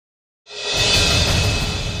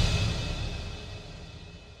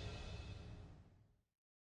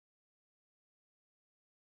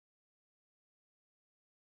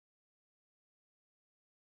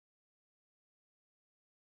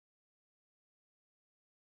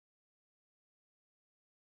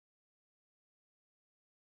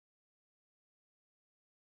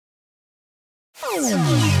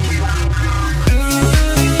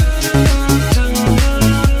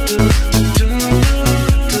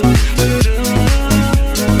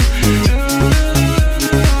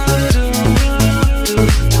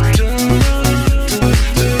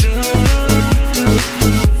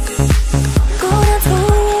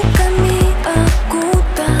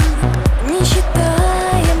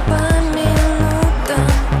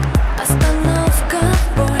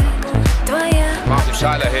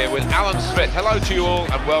Hello to you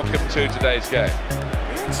all and welcome to today's game.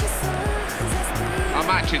 Our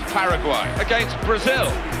match is Paraguay against Brazil.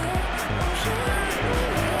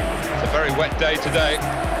 It's a very wet day today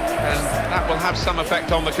and that will have some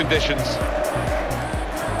effect on the conditions.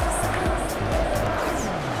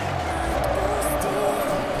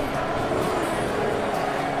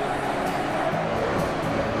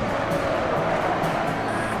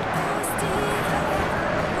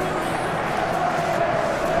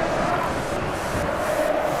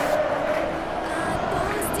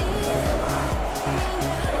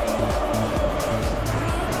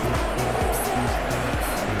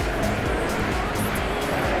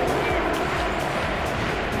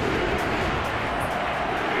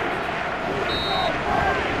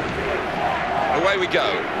 Away we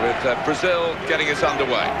go, with Brazil getting us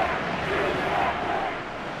underway.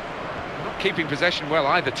 Not keeping possession well,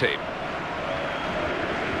 either team.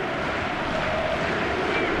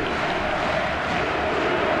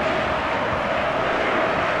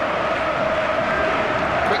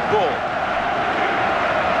 Quick ball.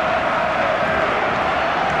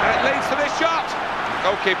 And it leads to this shot.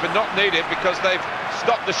 Goalkeeper not needed because they've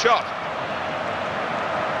stopped the shot.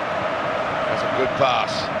 That's a good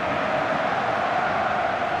pass.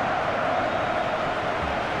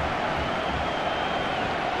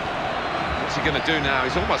 What's he going to do now?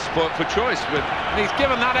 He's almost spoilt for choice with, and he's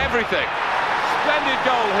given that everything. Splendid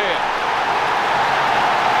goal here.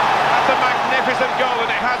 That's a magnificent goal,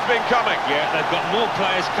 and it has been coming. Yeah, they've got more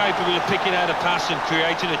players capable of picking out a pass and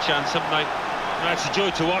creating a chance, haven't they? And it's a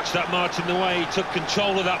joy to watch that, Martin, the way he took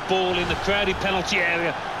control of that ball in the crowded penalty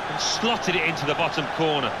area and slotted it into the bottom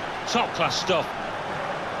corner. Top-class stuff.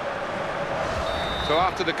 So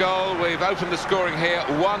after the goal, we've opened the scoring here,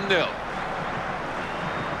 1-0.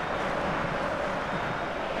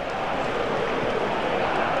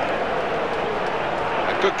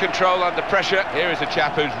 Good control under pressure. Here is a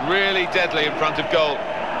chap who's really deadly in front of goal.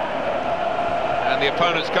 And the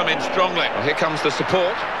opponents come in strongly. Well, here comes the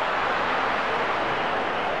support.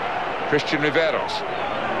 Christian Riveros.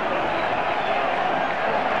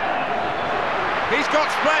 He's got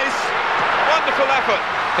space. Wonderful effort.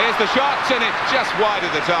 Here's the shot, and it's just wide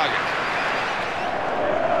of the target.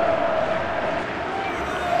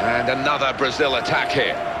 And another Brazil attack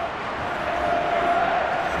here.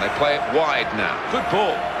 They play it wide now. Good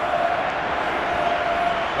ball.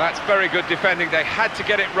 That's very good defending. They had to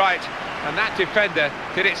get it right, and that defender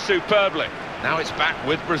did it superbly. Now it's back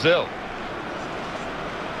with Brazil.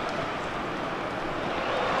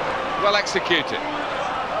 Well executed.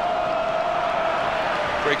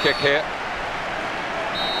 Free kick here.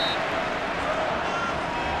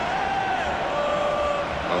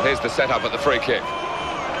 Well, here's the setup at the free kick.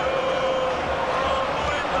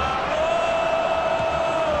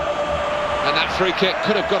 And that free kick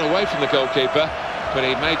could have got away from the goalkeeper, but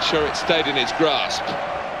he made sure it stayed in his grasp.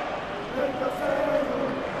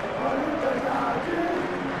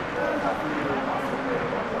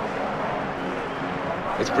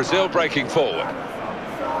 It's Brazil breaking forward.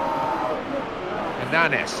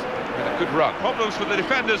 Hernanes with a good run. Problems for the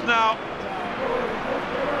defenders now.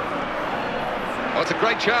 Oh, it's a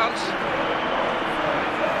great chance.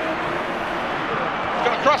 He's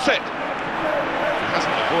going to cross it.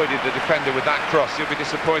 Hasn't avoided the defender with that cross. He'll be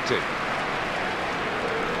disappointed.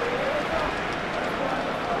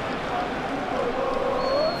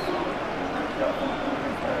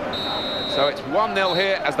 So it's 1-0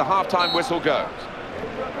 here as the half-time whistle goes.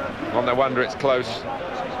 Well, no wonder it's close.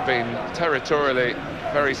 It's been territorially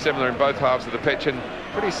very similar in both halves of the pitch, and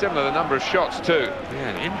pretty similar the number of shots too.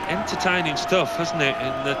 Yeah, entertaining stuff, hasn't it?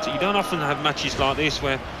 And that you don't often have matches like this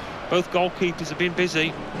where both goalkeepers have been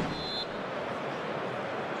busy.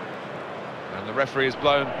 The referee is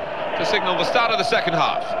blown to signal the start of the second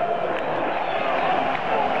half.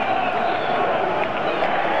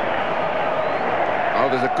 Oh,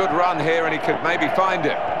 there's a good run here and he could maybe find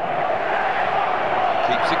it.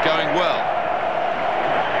 Keeps it going well.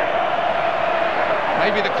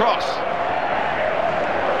 Maybe the cross.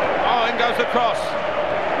 Oh, in goes the cross.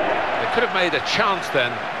 They could have made a chance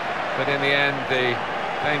then, but in the end the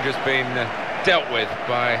danger's been dealt with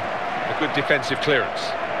by a good defensive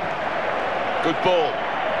clearance. Good ball.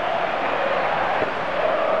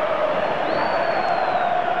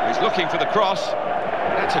 looking for the cross.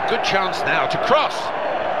 That's a good chance now to cross.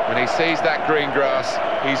 When he sees that green grass,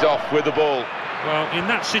 he's off with the ball. Well, in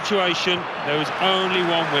that situation, there was only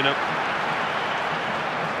one winner.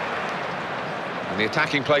 And the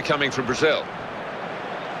attacking play coming from Brazil.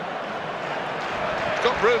 He's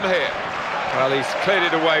got room here. Well, he's cleared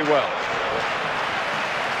it away well.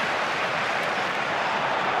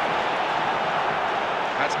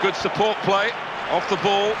 That's good support play, off the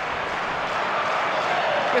ball.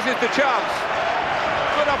 This is the chance.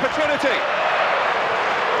 Good opportunity.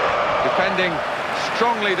 Defending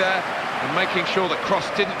strongly there and making sure the cross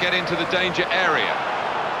didn't get into the danger area.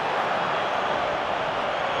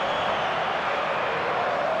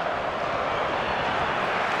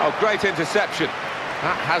 Oh, great interception.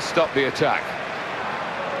 That has stopped the attack.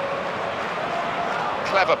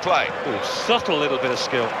 Clever play. Ooh, subtle little bit of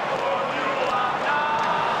skill.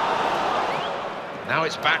 Now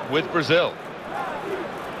it's back with Brazil.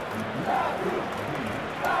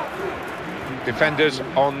 Defenders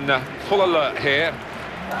on full alert here.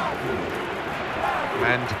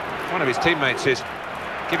 And one of his teammates is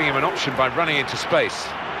giving him an option by running into space.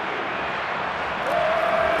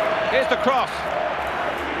 Here's the cross.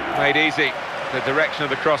 Made easy, the direction of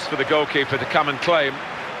the cross for the goalkeeper to come and claim.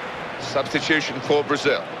 Substitution for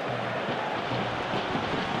Brazil.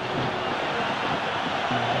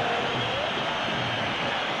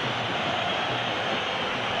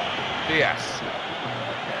 Diaz.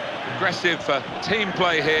 Aggressive team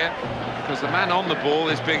play here, because the man on the ball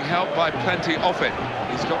is being helped by plenty of it.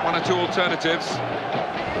 He's got one or two alternatives.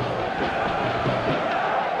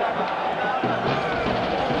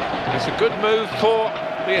 It's a good move for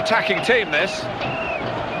the attacking team, this. Didn't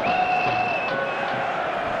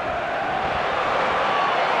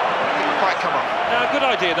quite come off. Good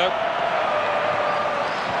idea, though.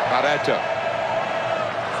 Barreto.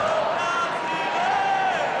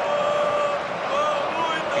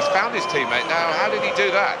 Found his teammate now. How did he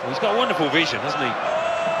do that? He's got wonderful vision, hasn't he?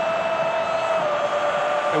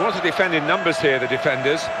 They want to defend in numbers here, the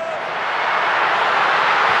defenders.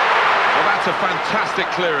 Well, that's a fantastic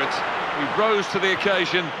clearance. He rose to the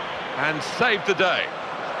occasion and saved the day.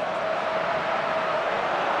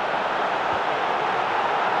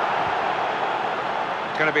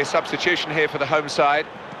 Going to be a substitution here for the home side.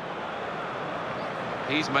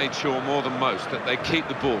 He's made sure more than most that they keep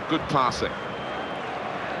the ball. Good passing.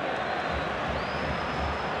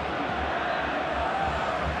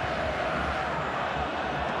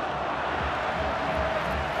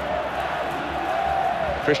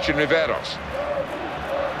 Christian Riveros.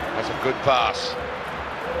 That's a good pass.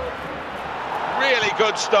 Really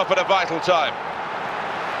good stop at a vital time.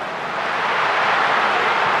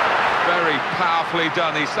 Very powerfully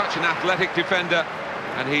done. He's such an athletic defender,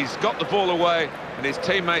 and he's got the ball away, and his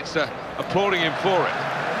teammates are applauding him for it.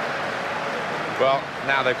 Well,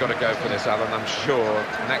 now they've got to go for this, Alan, I'm sure.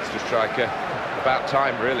 An extra striker. About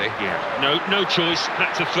time, really. Yeah, no choice.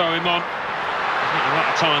 Had to throw him on. Not a lot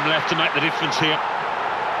of time left to make the difference here.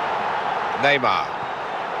 Neymar.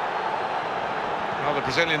 Well, the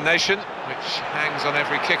Brazilian nation, which hangs on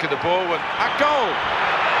every kick of the ball, and a goal!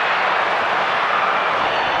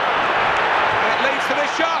 And it leads to this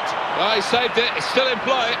shot! Well, he saved it, it's still in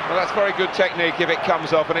play. Well, that's very good technique if it comes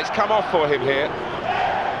off, and it's come off for him here.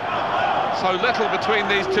 So little between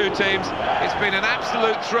these two teams. It's been an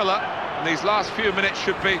absolute thriller, and these last few minutes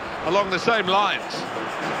should be along the same lines.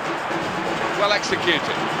 Well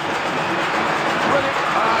executed. Brilliant.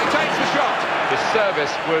 He takes the shot. The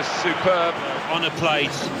service was superb. On a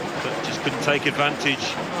plate, but just couldn't take advantage.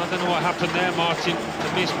 I don't know what happened there, Martin.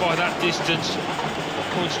 To miss by that distance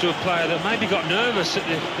points to a player that maybe got nervous at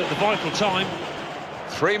the vital time.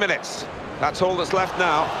 3 minutes. That's all that's left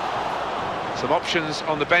now. Some options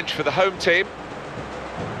on the bench for the home team.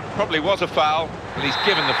 Probably was a foul, and he's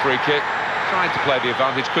given the free kick. Tried to play the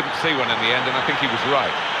advantage, couldn't see one in the end, and I think he was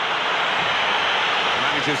right. The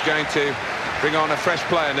manager's going to bring on a fresh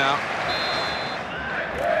player now.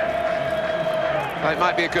 Well, it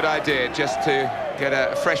might be a good idea just to get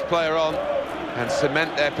a fresh player on and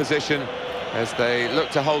cement their position as they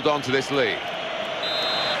look to hold on to this lead.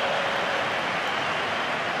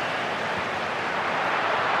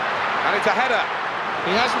 And it's a header.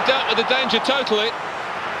 He hasn't dealt with the danger totally.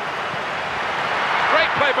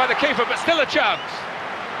 Great play by the keeper, but still a chance.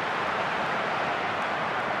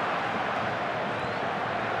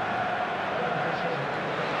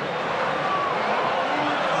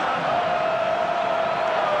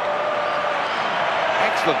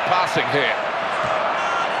 Excellent passing here.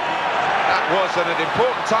 That was at an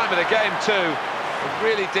important time of the game too. A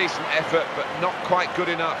really decent effort, but not quite good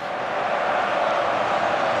enough.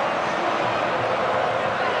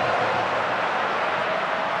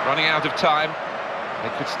 running out of time.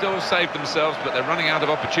 They could still save themselves, but they're running out of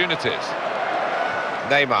opportunities.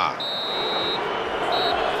 Neymar.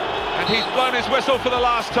 And he's blown his whistle for the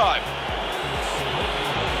last time.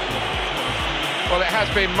 Well, it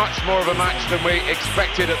has been much more of a match than we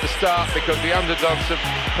expected at the start, because the underdogs have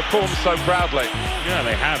performed so proudly. Yeah,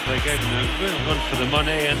 they have. They gave them a real run for the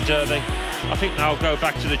money, and I think they'll go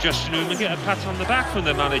back to the dressing room and get a pat on the back from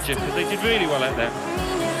the manager, because they did really well out there.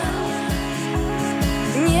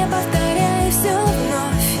 Не повторяй всё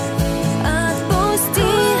вновь.